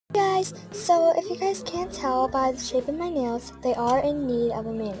Guys, so if you guys can't tell by the shape of my nails, they are in need of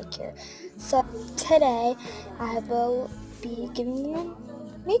a manicure. So today I will be giving them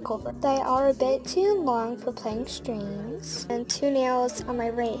a makeover. They are a bit too long for playing strings, and two nails on my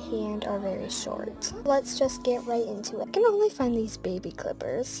right hand are very short. Let's just get right into it. I can only find these baby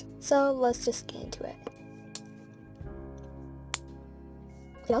clippers, so let's just get into it.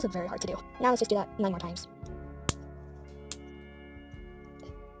 Okay, that was very hard to do. Now let's just do that 9 more times.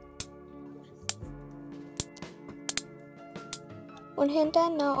 One hand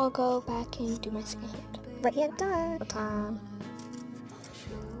done, now I'll go back and do my second hand. Right hand done. Time.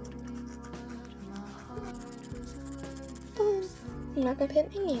 Boom. I'm not gonna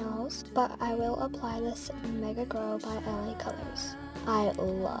paint my nails, but I will apply this Mega Grow by LA Colors. I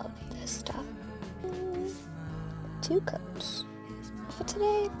love this stuff. 2 coats. For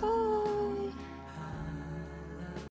today, bye.